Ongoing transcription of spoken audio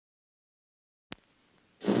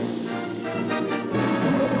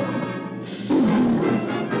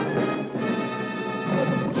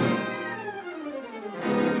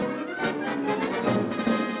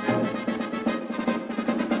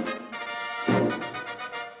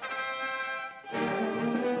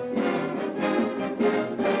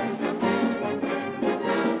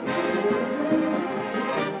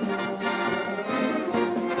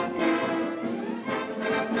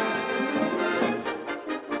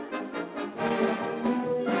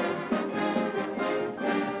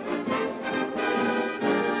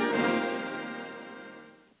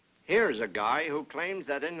Here's a guy who claims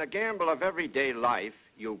that in the gamble of everyday life,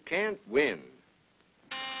 you can't win.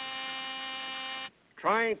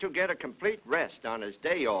 Trying to get a complete rest on his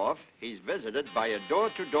day off, he's visited by a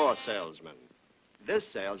door-to-door salesman. This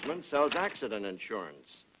salesman sells accident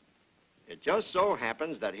insurance. It just so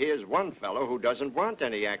happens that here's one fellow who doesn't want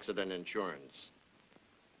any accident insurance.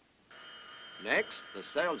 Next, the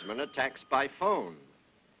salesman attacks by phone.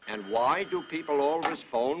 And why do people always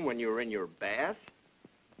phone when you're in your bath?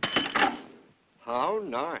 How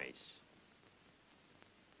nice.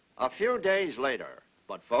 A few days later,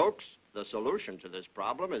 but folks, the solution to this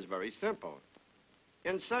problem is very simple.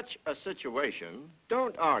 In such a situation,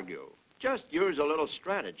 don't argue. Just use a little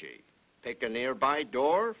strategy. Pick a nearby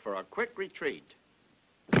door for a quick retreat.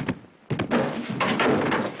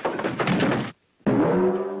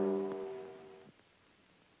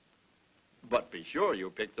 But be sure you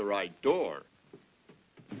pick the right door.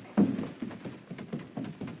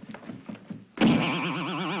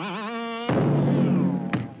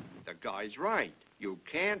 The guy's right. You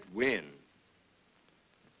can't win.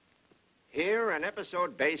 Here, an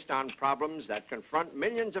episode based on problems that confront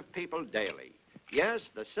millions of people daily. Yes,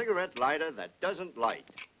 the cigarette lighter that doesn't light.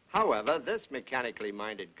 However, this mechanically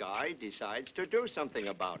minded guy decides to do something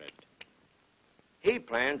about it. He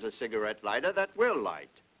plans a cigarette lighter that will light.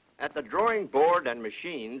 At the drawing board and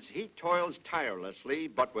machines, he toils tirelessly,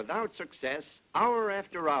 but without success, hour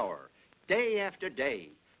after hour, day after day,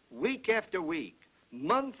 week after week,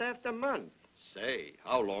 month after month. Say,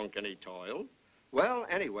 how long can he toil? Well,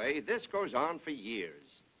 anyway, this goes on for years.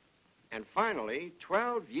 And finally,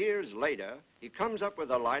 12 years later, he comes up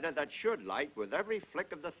with a lighter that should light with every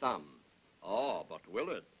flick of the thumb. Oh, but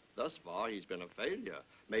will it? Thus far, he's been a failure.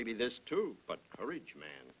 Maybe this too, but courage,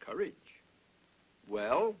 man, courage.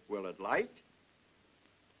 Well, will it light?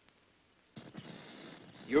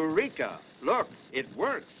 Eureka! Look, it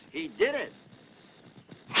works. He did it.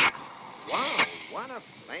 Wow, what a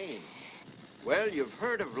flame. Well, you've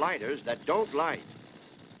heard of lighters that don't light.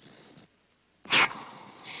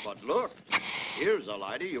 But look, here's a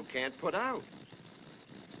lighter you can't put out.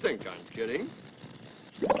 Think I'm kidding?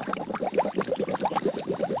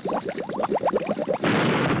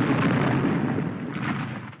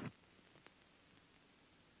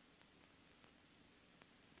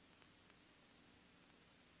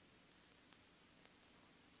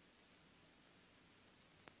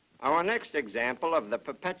 Our next example of the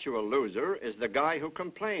perpetual loser is the guy who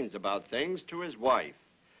complains about things to his wife.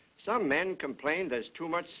 Some men complain there's too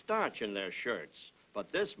much starch in their shirts,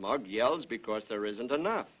 but this mug yells because there isn't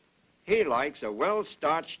enough. He likes a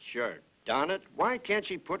well-starched shirt. Darn it, why can't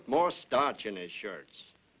she put more starch in his shirts?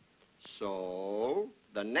 So,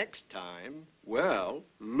 the next time, well,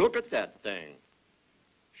 look at that thing.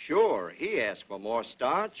 Sure, he asked for more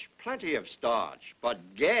starch, plenty of starch,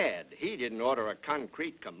 but gad, he didn't order a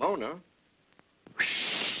concrete kimono.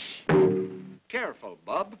 Careful,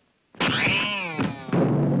 bub.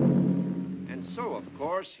 And so, of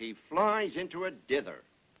course, he flies into a dither.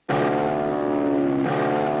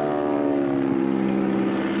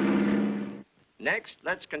 Next,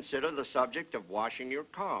 let's consider the subject of washing your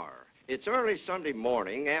car. It's early Sunday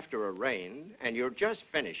morning after a rain, and you're just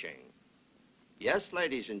finishing. Yes,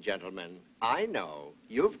 ladies and gentlemen, I know,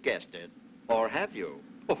 you've guessed it. Or have you?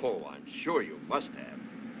 Oh, I'm sure you must have.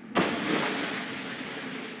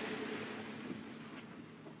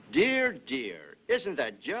 Dear, dear, isn't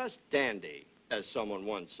that just dandy, as someone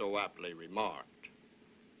once so aptly remarked.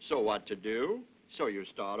 So what to do? So you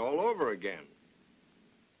start all over again.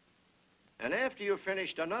 And after you've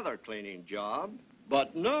finished another cleaning job,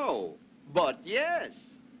 but no, but yes.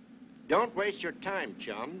 Don't waste your time,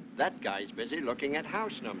 chum. That guy's busy looking at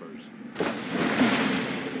house numbers.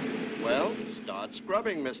 Well, start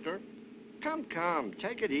scrubbing, mister. Come, come,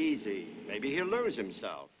 take it easy. Maybe he'll lose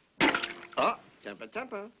himself. Oh, temper,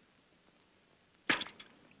 temper.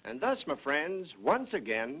 And thus, my friends, once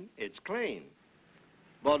again, it's clean.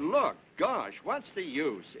 But look, gosh, what's the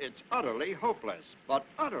use? It's utterly hopeless, but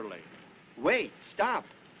utterly. Wait, stop.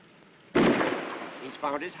 He's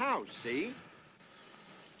found his house, see?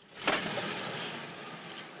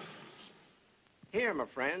 Here, my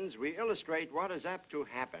friends, we illustrate what is apt to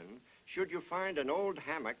happen should you find an old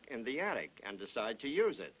hammock in the attic and decide to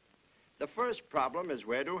use it. The first problem is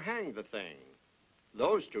where to hang the thing.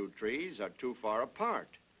 Those two trees are too far apart.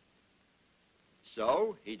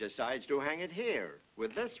 So he decides to hang it here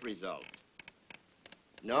with this result.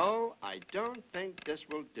 No, I don't think this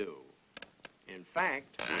will do. In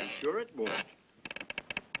fact, I'm sure it won't.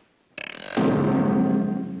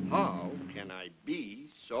 How can I be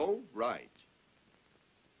so right?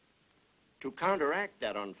 To counteract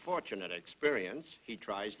that unfortunate experience, he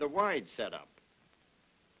tries the wide setup.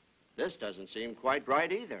 This doesn't seem quite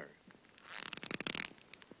right either.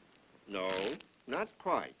 No, not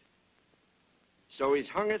quite. So he's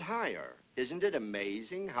hung it higher. Isn't it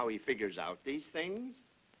amazing how he figures out these things?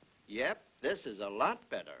 Yep, this is a lot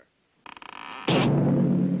better.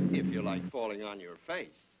 If you like falling on your face.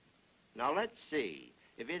 Now let's see.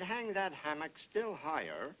 If he'd hang that hammock still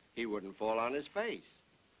higher, he wouldn't fall on his face.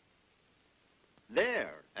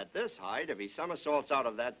 There, at this height, if he somersaults out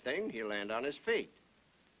of that thing, he'll land on his feet.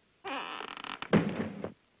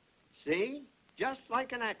 See? Just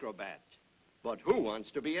like an acrobat. But who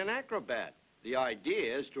wants to be an acrobat? The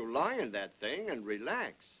idea is to lie in that thing and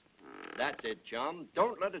relax. That's it, chum.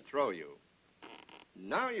 Don't let it throw you.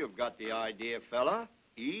 Now you've got the idea, fella.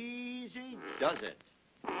 Easy does it.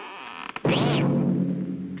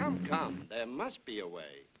 Come, there must be a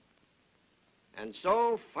way. And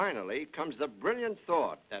so, finally, comes the brilliant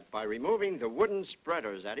thought that by removing the wooden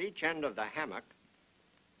spreaders at each end of the hammock,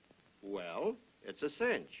 well, it's a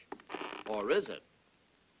cinch. Or is it?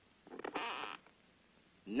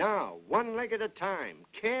 Now, one leg at a time.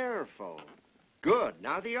 Careful. Good.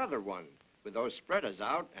 Now the other one. With those spreaders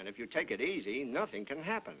out, and if you take it easy, nothing can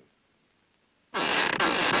happen.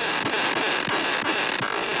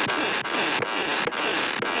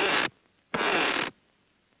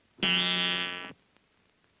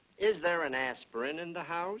 Is there an aspirin in the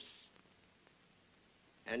house?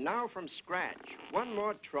 And now from scratch, one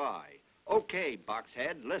more try. Okay,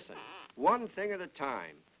 Boxhead, listen. One thing at a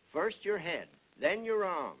time. First your head, then your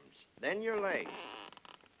arms, then your legs.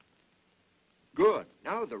 Good.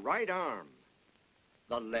 Now the right arm.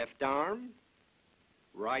 The left arm.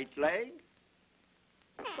 Right leg.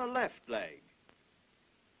 The left leg.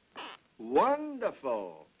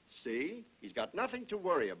 Wonderful. See? He's got nothing to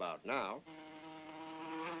worry about now.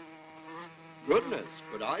 Goodness,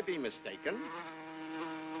 could I be mistaken?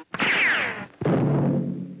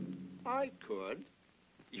 I could.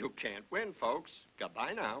 You can't win, folks.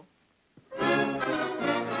 Goodbye now.